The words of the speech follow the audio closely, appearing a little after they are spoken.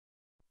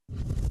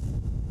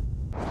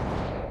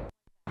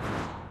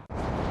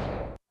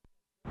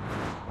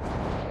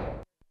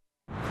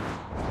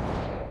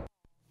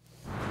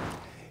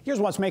Here's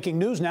what's making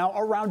news now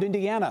around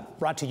Indiana.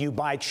 Brought to you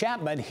by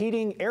Chapman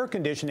Heating, Air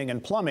Conditioning,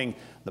 and Plumbing.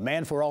 The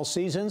man for all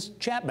seasons,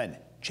 Chapman.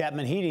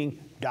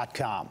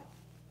 ChapmanHeating.com.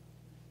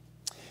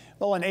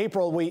 Well, in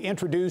April, we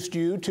introduced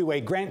you to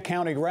a Grant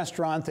County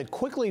restaurant that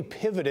quickly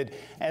pivoted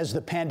as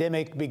the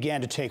pandemic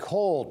began to take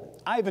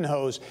hold.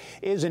 Ivanhoe's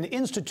is an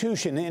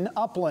institution in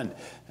Upland,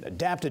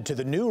 adapted to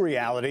the new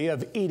reality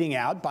of eating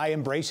out by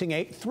embracing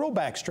a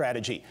throwback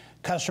strategy.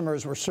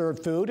 Customers were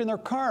served food in their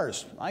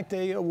cars, like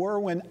they were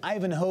when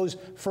Ivanhoe's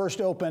first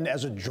opened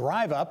as a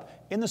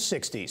drive-up in the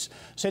 60s.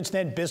 Since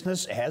then,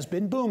 business has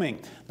been booming.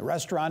 The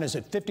restaurant is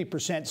at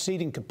 50%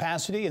 seating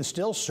capacity and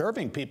still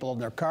serving people in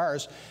their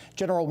cars.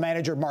 General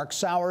Manager Mark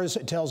Sowers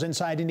tells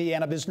Inside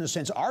Indiana Business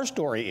since our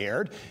story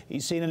aired,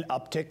 he's seen an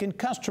uptick in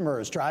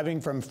customers driving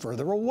from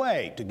further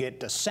away to get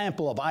a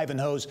sample of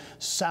Ivanhoe's.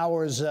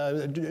 Sowers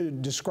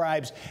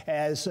describes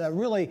as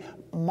really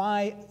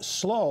my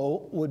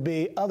slow would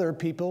be other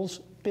people's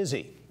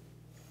busy.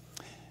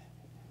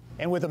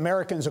 And with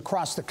Americans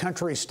across the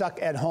country stuck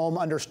at home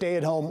under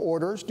stay-at-home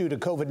orders due to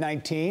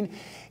COVID-19,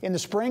 in the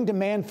spring,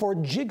 demand for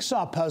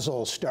jigsaw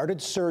puzzles started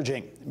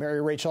surging.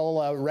 Mary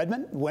Rachel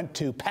Redman went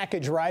to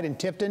Package Ride in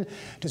Tipton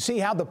to see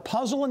how the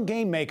puzzle and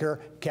game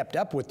maker kept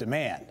up with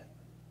demand.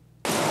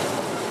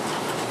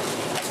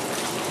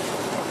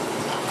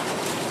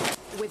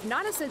 With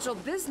non-essential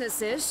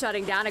businesses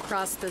shutting down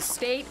across the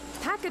state,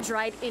 Package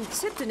Ride in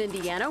Tipton,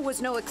 Indiana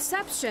was no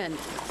exception.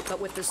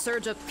 But with the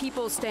surge of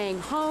people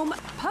staying home,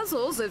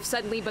 puzzles have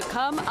suddenly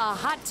become a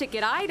hot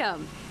ticket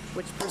item,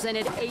 which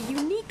presented a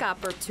unique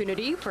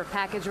opportunity for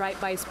Package Ride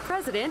Vice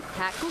President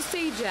Pat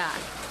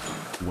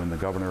Kostajak. When the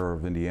governor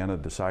of Indiana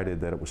decided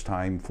that it was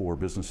time for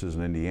businesses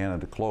in Indiana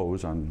to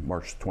close on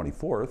March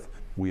 24th,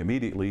 we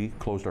immediately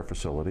closed our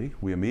facility.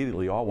 We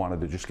immediately all wanted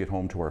to just get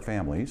home to our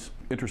families.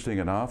 Interesting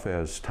enough,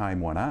 as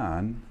time went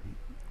on,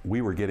 we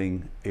were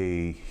getting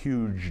a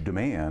huge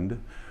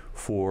demand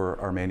for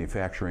our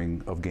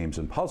manufacturing of games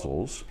and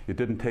puzzles. It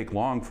didn't take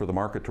long for the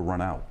market to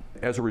run out.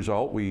 As a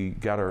result, we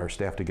got our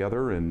staff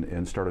together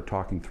and started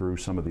talking through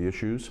some of the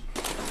issues.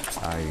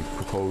 I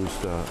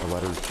proposed a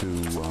letter to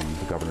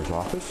the governor's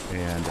office,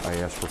 and I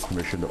asked for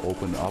permission to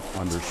open up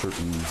under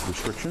certain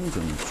restrictions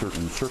and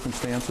certain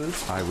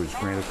circumstances. I was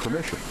granted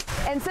permission.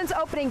 And since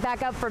opening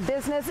back up for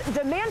business,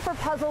 demand for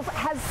puzzles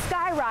has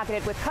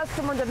skyrocketed, with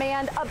customer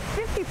demand up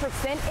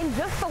 50% in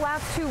just the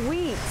last 2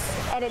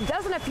 weeks. And it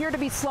doesn't appear to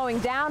be slowing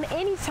down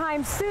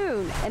anytime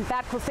soon. And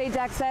Pat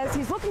Kostajak says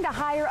he's looking to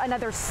hire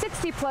another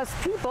 60-plus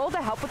people to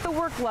help with the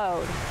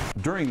workload.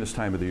 During this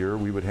time of the year,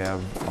 we would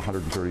have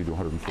 130 to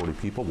 140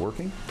 people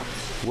working.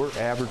 We're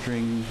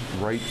averaging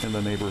right in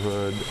the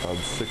neighborhood of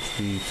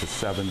 60 to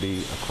 70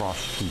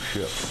 across 2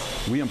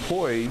 shifts. We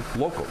employ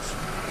locals.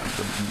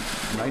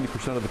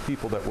 90% of the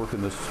people that work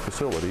in this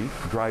facility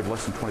drive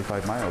less than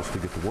 25 miles to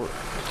get to work.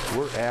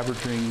 We're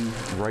averaging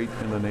right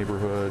in the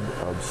neighborhood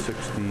of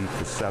 60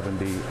 to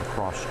 70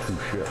 across 2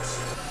 shifts.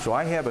 So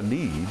I have a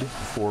need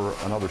for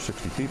another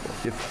 60 people.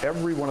 If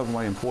every one of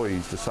my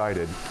employees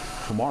decided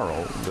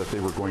tomorrow that they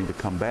were going to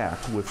come back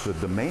with the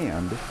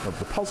demand of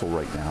the puzzle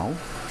right now,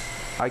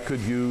 I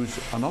could use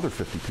another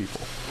 50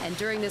 people. And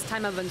during this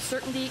time of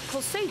uncertainty,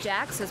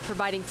 Kostajak says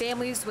providing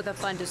families with a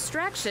fun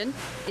distraction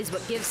is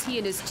what gives he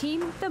and his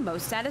team the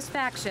most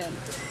satisfaction.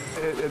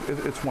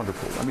 It's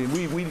wonderful. I mean,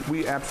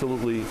 we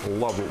absolutely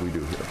love what we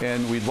do here.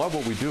 And we love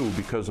what we do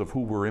because of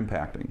who we're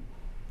impacting.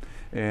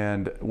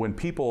 And when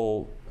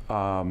people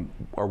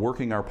are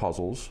working our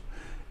puzzles,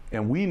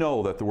 and we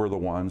know that we're the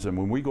ones, and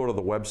when we go to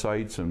the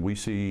websites and we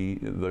see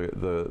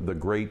the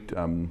great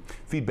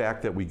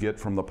feedback that we get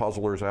from the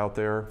puzzlers out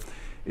there,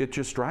 it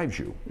just drives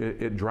you.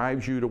 It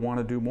drives you to want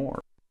to do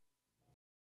more.